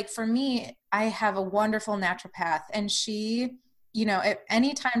when, like, for me, I have a wonderful naturopath, and she, you know, at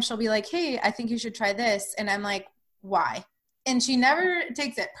any time she'll be like, hey, I think you should try this. And I'm like, why? And she never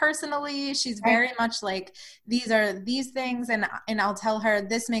takes it personally. She's very much like, these are these things. And I'll tell her,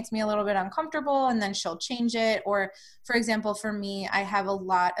 this makes me a little bit uncomfortable. And then she'll change it. Or for example, for me, I have a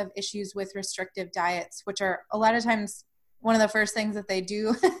lot of issues with restrictive diets, which are a lot of times one of the first things that they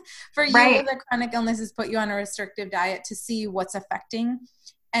do for you with a chronic illness is put you on a restrictive diet to see what's affecting.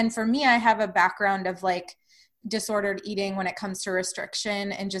 And for me, I have a background of like disordered eating when it comes to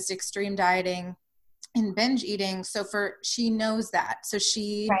restriction and just extreme dieting and binge eating. So she knows that. So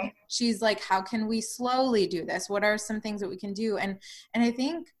she's like, how can we slowly do this? What are some things that we can do? And I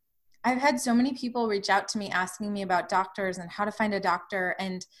think I've had so many people reach out to me asking me about doctors and how to find a doctor.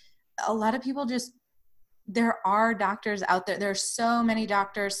 And a lot of people just there are doctors out there. There are so many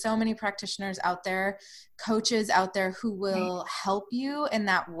doctors, so many practitioners out there, coaches out there who will help you in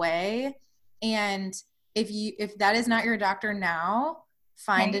that way. And if that is not your doctor now,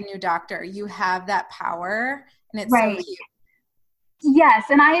 find a new doctor. You have that power, and it's so cute. Yes,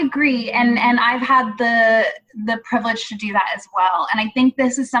 and I agree, and I've had the privilege to do that as well. And I think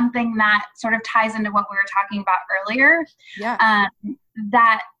this is something that sort of ties into what we were talking about earlier. Yeah.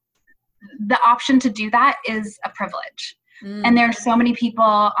 That the option to do that is a privilege. And there are so many people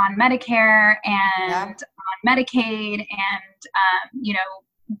on Medicare and on Medicaid, and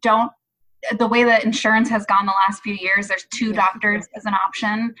the way that insurance has gone the last few years, there's 2 doctors as an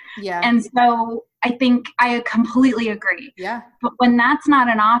option. Yeah. And so I think I completely agree. Yeah. But when that's not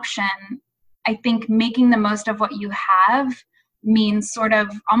an option, I think making the most of what you have means sort of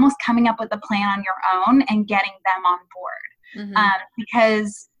almost coming up with a plan on your own and getting them on board.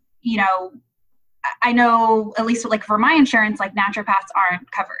 Because, I know, at least like for my insurance, like naturopaths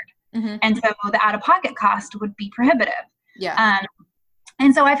aren't covered. And so the out-of-pocket cost would be prohibitive. Yeah.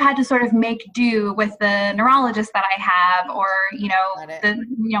 And so I've had to sort of make do with the neurologist that I have, or,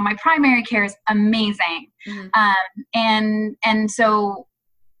 my primary care is amazing. And so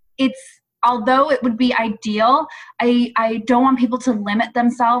although it would be ideal, I don't want people to limit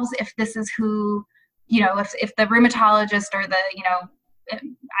themselves if this is who, if the rheumatologist or the, I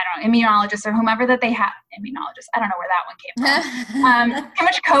don't know, immunologist or whomever that they have, immunologist, I don't know where that one came from. Too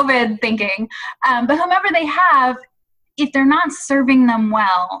much COVID thinking. But whomever they have, if they're not serving them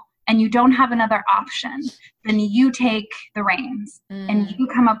well and you don't have another option, then you take the reins and you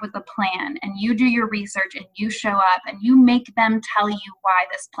come up with a plan and you do your research and you show up and you make them tell you why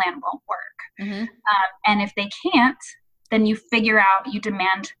this plan won't work. And if they can't, then you figure out, you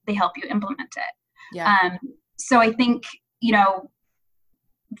demand they help you implement it. Yeah. So I think,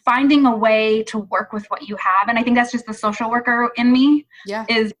 finding a way to work with what you have. And I think that's just the social worker in me,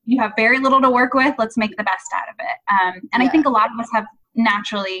 is you have very little to work with. Let's make the best out of it. And I think a lot of us have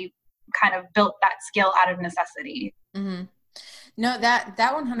naturally kind of built that skill out of necessity. No, that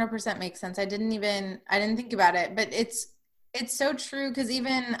 100% makes sense. I didn't think about it, but it's so true. Because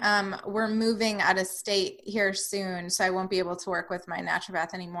even we're moving out of state here soon, so I won't be able to work with my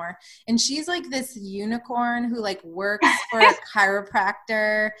naturopath anymore. And she's like this unicorn who like works for a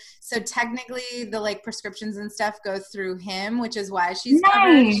chiropractor. So technically the like prescriptions and stuff go through him, which is why she's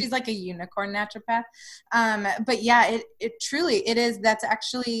covered. She's like a unicorn naturopath. But yeah, it truly, it is. That's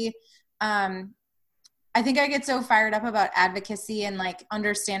actually, I think I get so fired up about advocacy and like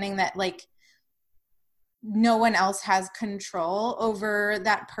understanding that like no one else has control over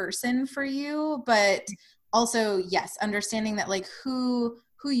that person for you, but also, yes, understanding that like who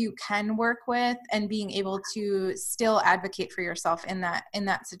you can work with and being able to still advocate for yourself in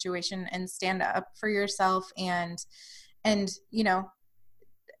that situation and stand up for yourself and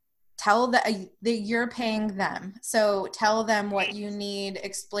tell that you're paying them. So tell them what you need,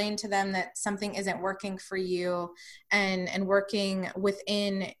 explain to them that something isn't working for you, and working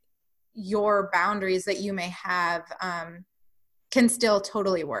within your boundaries that you may have can still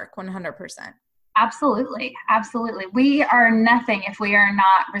totally work 100%. Absolutely. Absolutely. We are nothing if we are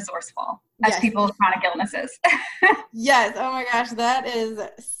not resourceful as people with chronic illnesses. Yes. Oh my gosh. That is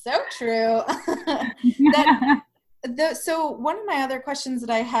so true. So one of my other questions that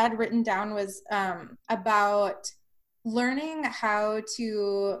I had written down was about learning how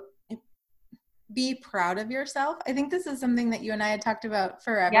to be proud of yourself. I think this is something that you and I had talked about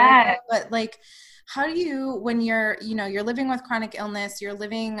forever, but like, how do you, when you're living with chronic illness, you're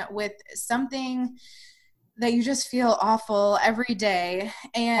living with something that you just feel awful every day,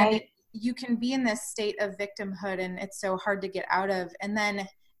 and you can be in this state of victimhood, and it's so hard to get out of. And then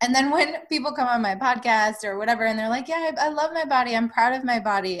when people come on my podcast or whatever, and they're like, yeah, I love my body, I'm proud of my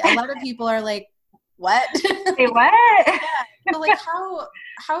body, a lot of people are like, what? Say what? So like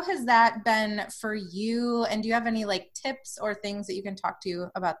how has that been for you? And do you have any like tips or things that you can talk to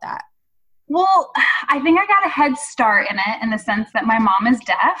about that? Well, I think I got a head start in it in the sense that my mom is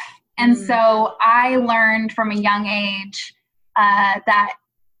deaf. And so I learned from a young age that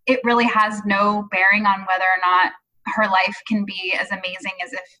it really has no bearing on whether or not her life can be as amazing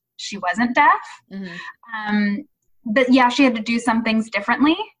as if she wasn't deaf. But yeah, she had to do some things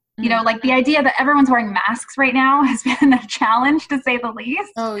differently. Like the idea that everyone's wearing masks right now has been a challenge, to say the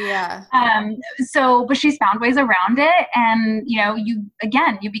least. Oh yeah. But she's found ways around it, and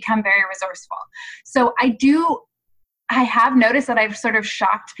you become very resourceful. So I have noticed that I've sort of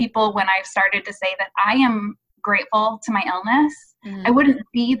shocked people when I've started to say that I am grateful to my illness. I wouldn't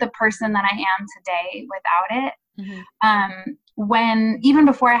be the person that I am today without it. when, even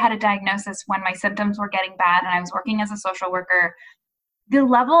before I had a diagnosis, when my symptoms were getting bad and I was working as a social worker, the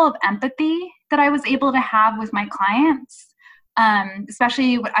level of empathy that I was able to have with my clients,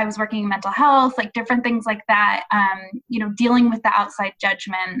 especially when I was working in mental health, like different things like that, dealing with the outside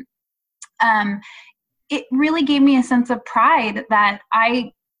judgment, it really gave me a sense of pride that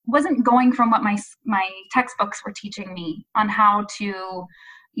I wasn't going from what my textbooks were teaching me on how to,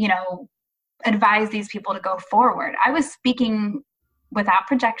 advise these people to go forward. I was speaking without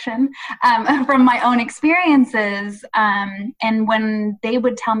projection from my own experiences. And when they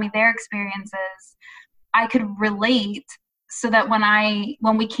would tell me their experiences, I could relate, so that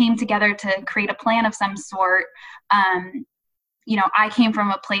when we came together to create a plan of some sort, I came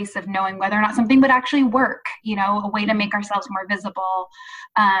from a place of knowing whether or not something would actually work, a way to make ourselves more visible.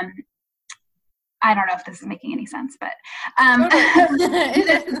 I don't know if this is making any sense, but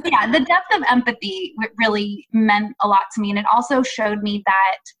the depth of empathy really meant a lot to me. And it also showed me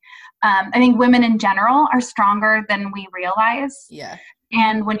that I think women in general are stronger than we realize. Yeah.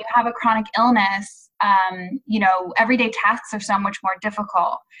 And when you have a chronic illness, everyday tasks are so much more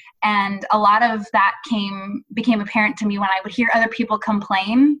difficult. And a lot of that became apparent to me when I would hear other people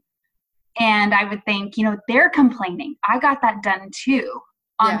complain. And I would think, they're complaining. I got that done too,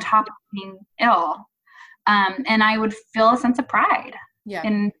 on top of being ill. And I would feel a sense of pride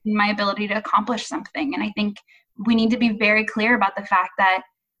in my ability to accomplish something. And I think we need to be very clear about the fact that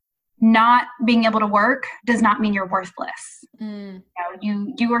not being able to work does not mean you're worthless.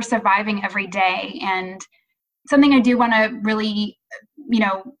 You are surviving every day. And something I do want to really,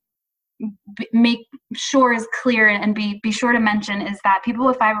 make sure is clear and be sure to mention is that people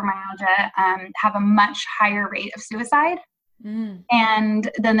with fibromyalgia have a much higher rate of suicide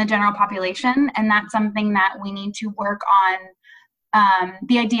and than the general population. And that's something that we need to work on.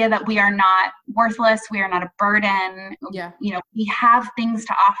 The idea that we are not worthless, we are not a burden. We have things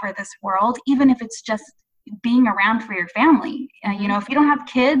to offer this world, even if it's just being around for your family. If you don't have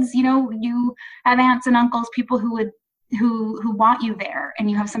kids, you have aunts and uncles, people who want you there,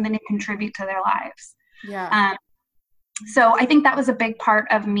 and you have something to contribute to their lives. So I think that was a big part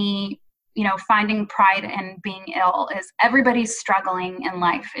of me, finding pride in being ill. Is everybody's struggling in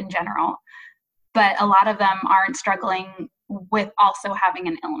life in general, but a lot of them aren't struggling with also having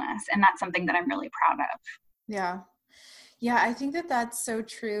an illness. And that's something that I'm really proud of. Yeah. I think that that's so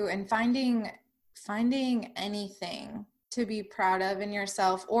true. And finding anything to be proud of in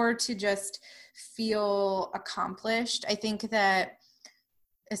yourself, or to just feel accomplished. I think that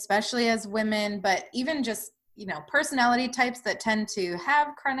especially as women, but even just, personality types that tend to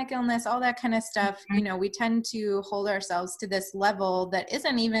have chronic illness, all that kind of stuff, we tend to hold ourselves to this level that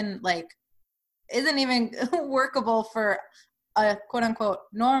isn't even workable for a quote unquote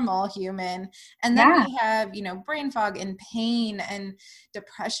normal human. And then we have, brain fog and pain and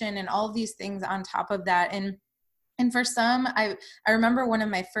depression and all of these things on top of that. And for some, I remember one of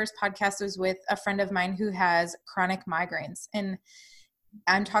my first podcasts was with a friend of mine who has chronic migraines, and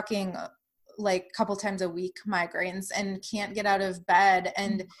I'm talking like a couple times a week migraines, and can't get out of bed.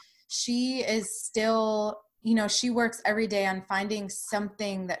 And she is still, she works every day on finding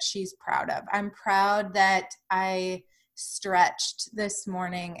something that she's proud of. I'm proud that I stretched this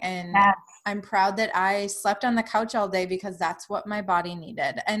morning, and I'm proud that I slept on the couch all day because that's what my body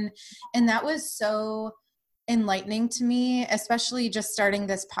needed. And that was so enlightening to me, especially just starting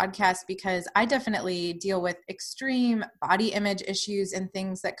this podcast, because I definitely deal with extreme body image issues and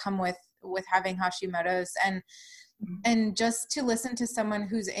things that come with having Hashimoto's, and just to listen to someone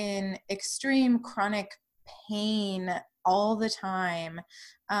who's in extreme chronic pain all the time,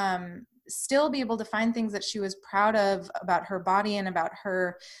 still be able to find things that she was proud of about her body and about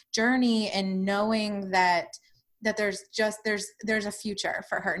her journey, and knowing that there's a future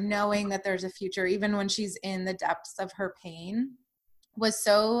for her, knowing that there's a future even when she's in the depths of her pain, was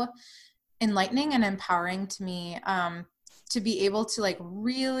so enlightening and empowering to me, to be able to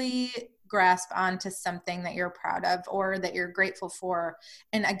really grasp onto something that you're proud of or that you're grateful for.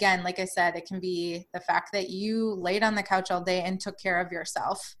 And again, like I said, it can be the fact that you laid on the couch all day and took care of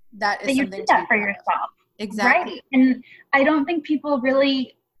yourself. That is that something you did that for yourself. Exactly. Right. And I don't think people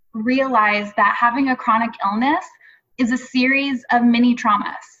really realize that having a chronic illness is a series of mini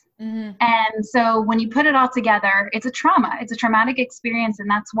traumas. And so when you put it all together, it's a trauma. It's a traumatic experience. And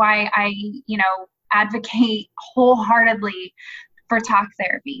that's why I, advocate wholeheartedly for talk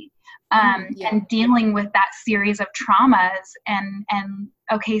therapy, and dealing with that series of traumas. And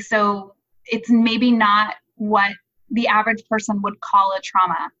okay, so it's maybe not what the average person would call a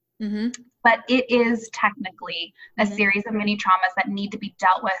trauma, Mm-hmm. But it is technically a series of mini traumas that need to be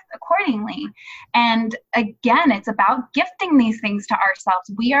dealt with accordingly. And again, it's about gifting these things to ourselves.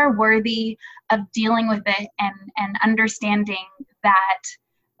 We are worthy of dealing with it and understanding that,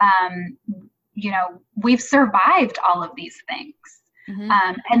 we've survived all of these things.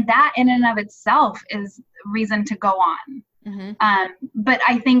 And that in and of itself is reason to go on. But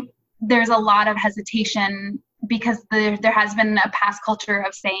I think there's a lot of hesitation because there has been a past culture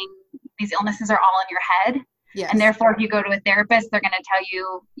of saying these illnesses are all in your head. Yes. And therefore, if you go to a therapist, they're going to tell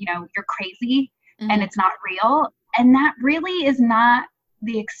you, you're crazy and it's not real. And that really is not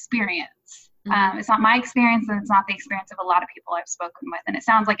the experience. It's not my experience, and it's not the experience of a lot of people I've spoken with. And it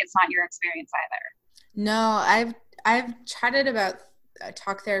sounds like it's not your experience either. No, I've chatted about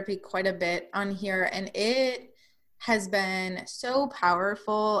talk therapy quite a bit on here, and it has been so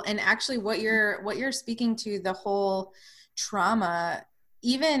powerful. And actually what you're speaking to, the whole trauma,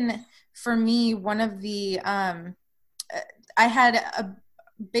 even for me, one of the I had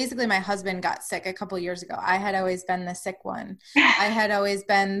basically my husband got sick a couple years ago. I had always been the sick one. I had always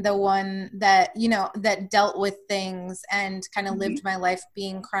been the one that, that dealt with things and kind of lived my life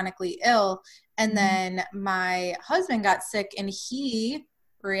being chronically ill. And then my husband got sick, and he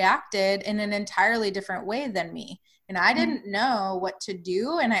reacted in an entirely different way than me. And I didn't know what to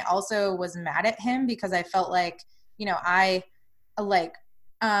do. And I also was mad at him because I felt like,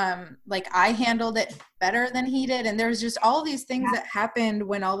 I handled it better than he did. And there's just all these things that happened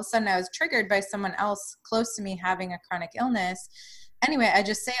when all of a sudden I was triggered by someone else close to me having a chronic illness. Anyway, I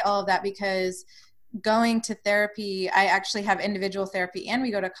just say all of that because going to therapy, I actually have individual therapy and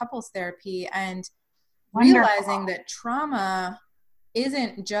we go to couples therapy, and realizing that trauma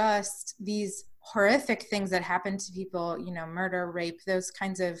isn't just these horrific things that happen to people, murder, rape, those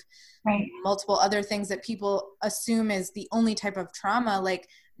kinds of multiple other things that people assume is the only type of trauma. Like,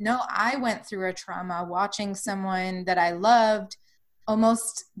 no, I went through a trauma watching someone that I loved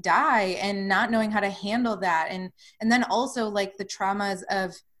almost die and not knowing how to handle that. And then also like the traumas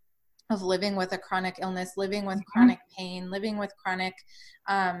of living with a chronic illness, living with chronic pain, living with chronic,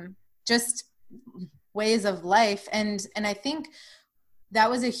 just ways of life. And I think that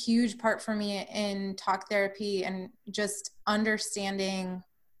was a huge part for me in talk therapy, and just understanding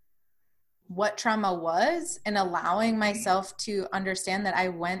what trauma was and allowing myself to understand that I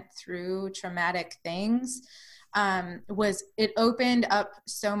went through traumatic things. It opened up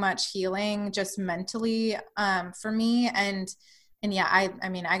so much healing just mentally for me. And yeah,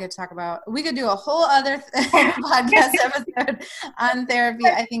 I could talk about, we could do a whole other podcast episode on therapy.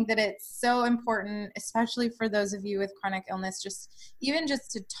 I think that it's so important, especially for those of you with chronic illness, just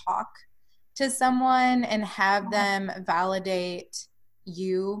to talk to someone and have them validate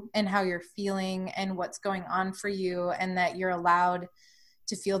you and how you're feeling and what's going on for you, and that you're allowed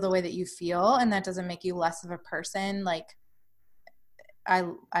to feel the way that you feel. And that doesn't make you less of a person. Like, I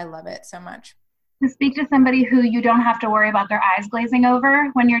love it so much. To speak to somebody who you don't have to worry about their eyes glazing over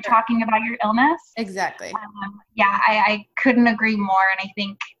when you're talking about your illness. Exactly. I couldn't agree more. And I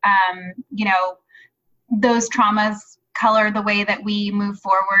think, those traumas color the way that we move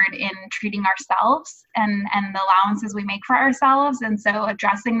forward in treating ourselves and the allowances we make for ourselves. And so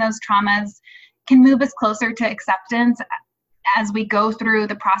addressing those traumas can move us closer to acceptance as we go through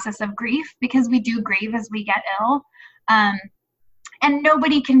the process of grief, because we do grieve as we get ill. And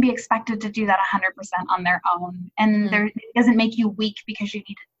nobody can be expected to do that 100% on their own. And it doesn't make you weak because you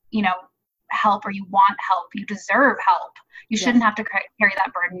need, help, or you want help. You deserve help. You shouldn't have to carry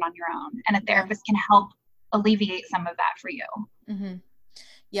that burden on your own. And a therapist can help alleviate some of that for you. Mm-hmm.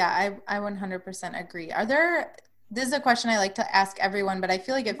 Yeah, I 100% agree. This is a question I like to ask everyone, but I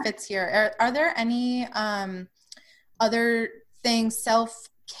feel like it fits here. Are there any other things,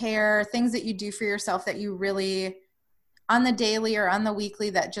 self-care, things that you do for yourself that you really, on the daily or on the weekly,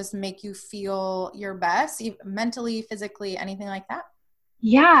 that just make you feel your best, mentally, physically, anything like that?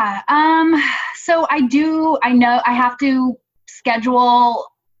 Yeah. So I know I have to schedule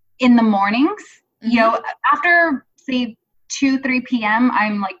in the mornings, after say 2-3 PM,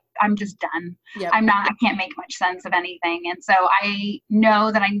 I'm just done. Yep. I can't make much sense of anything. And so I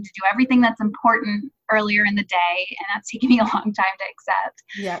know that I need to do everything that's important earlier in the day, and that's taking me a long time to accept.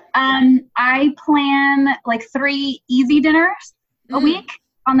 Yep. I plan like 3 easy dinners a week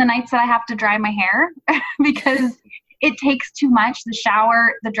on the nights that I have to dry my hair because it takes too much. The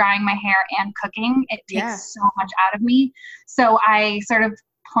shower, the drying my hair, and cooking, it takes so much out of me. So I sort of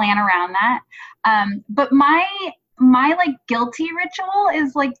plan around that. But my my like guilty ritual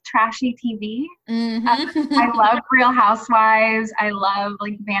is like trashy TV. I love Real Housewives. I love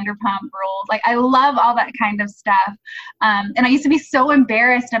like Vanderpump Rules. Like I love all that kind of stuff. And I used to be so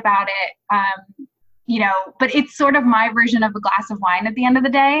embarrassed about it. But it's sort of my version of a glass of wine at the end of the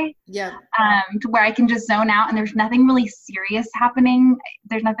day. Yeah. To where I can just zone out and there's nothing really serious happening.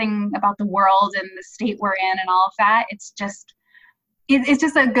 There's nothing about the world and the state we're in and all of that. It's just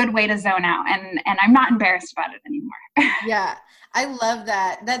a good way to zone out, and I'm not embarrassed about it anymore. Yeah. I love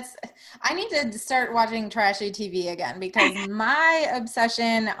that. I need to start watching trashy TV again, because my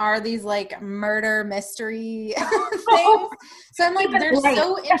obsession are these like murder mystery things. So I'm like, they're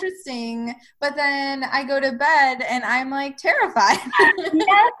so interesting, but then I go to bed and I'm like terrified.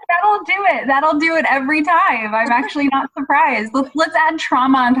 Yes, that'll do it every time. I'm actually not surprised. Let's add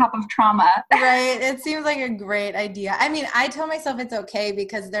trauma on top of trauma. Right. It seems like a great idea. I mean, I tell myself it's okay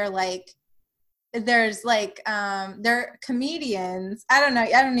because they're comedians. I don't know.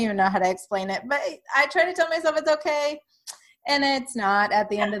 I don't even know how to explain it, but I try to tell myself it's okay. And it's not at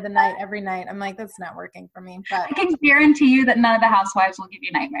the end of the night, every night. I'm like, that's not working for me. But I can guarantee you that none of the housewives will give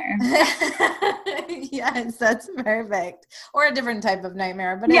you nightmares. Yes, that's perfect. Or a different type of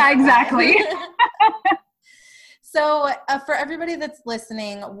nightmare. But yeah, exactly. So for everybody that's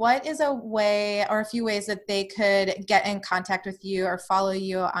listening, what is a way or a few ways that they could get in contact with you or follow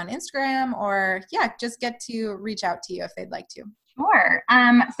you on Instagram, or just get to reach out to you if they'd like to? Sure.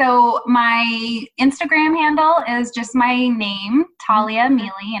 So my Instagram handle is just my name, Talia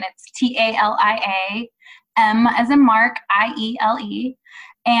Miele, and it's TALIA, M as in Mark, IELE.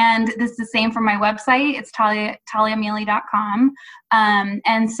 And this is the same for my website. It's taliamiele.com.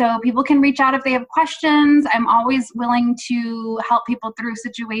 And so people can reach out if they have questions. I'm always willing to help people through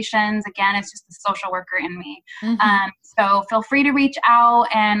situations. Again, it's just the social worker in me. So feel free to reach out.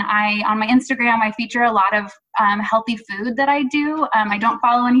 And on my Instagram, I feature a lot of healthy food that I do. I don't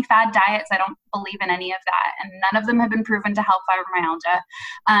follow any fad diets. I don't believe in any of that. And none of them have been proven to help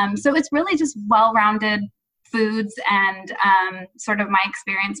fibromyalgia. So it's really just well-rounded foods and sort of my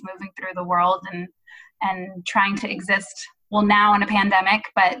experience moving through the world and trying to exist, well, now in a pandemic,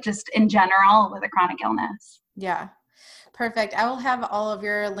 but just in general with a chronic illness. Yeah. Perfect. I will have all of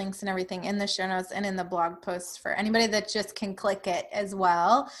your links and everything in the show notes and in the blog posts for anybody that just can click it as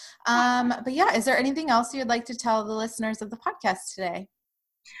well. But is there anything else you'd like to tell the listeners of the podcast today?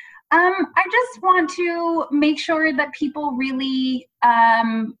 I just want to make sure that people really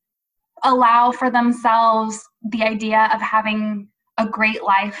allow for themselves the idea of having a great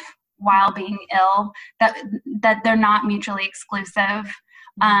life while being ill, that they're not mutually exclusive.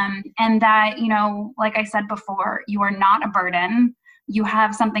 And that, like I said before, you are not a burden. You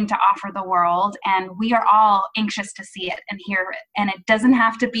have something to offer the world, and we are all anxious to see it and hear it. And it doesn't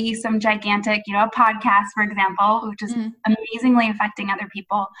have to be some gigantic, podcast, for example, which is amazingly affecting other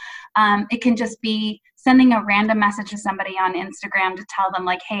people. It can just be sending a random message to somebody on Instagram to tell them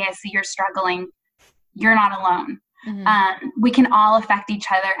like, hey, I see you're struggling. You're not alone. We can all affect each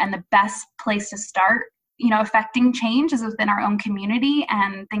other. And the best place to start, affecting change is within our own community,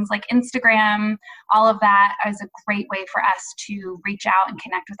 and things like Instagram, all of that is a great way for us to reach out and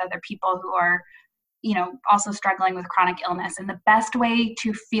connect with other people who are, also struggling with chronic illness. And the best way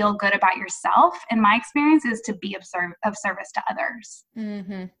to feel good about yourself, in my experience, is to be of service to others.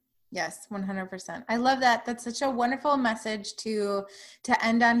 Yes, 100%. I love that. That's such a wonderful message to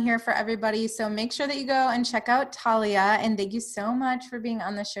end on here for everybody. So make sure that you go and check out Talia. And thank you so much for being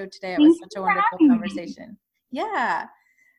on the show today. It was such a wonderful conversation. Yeah.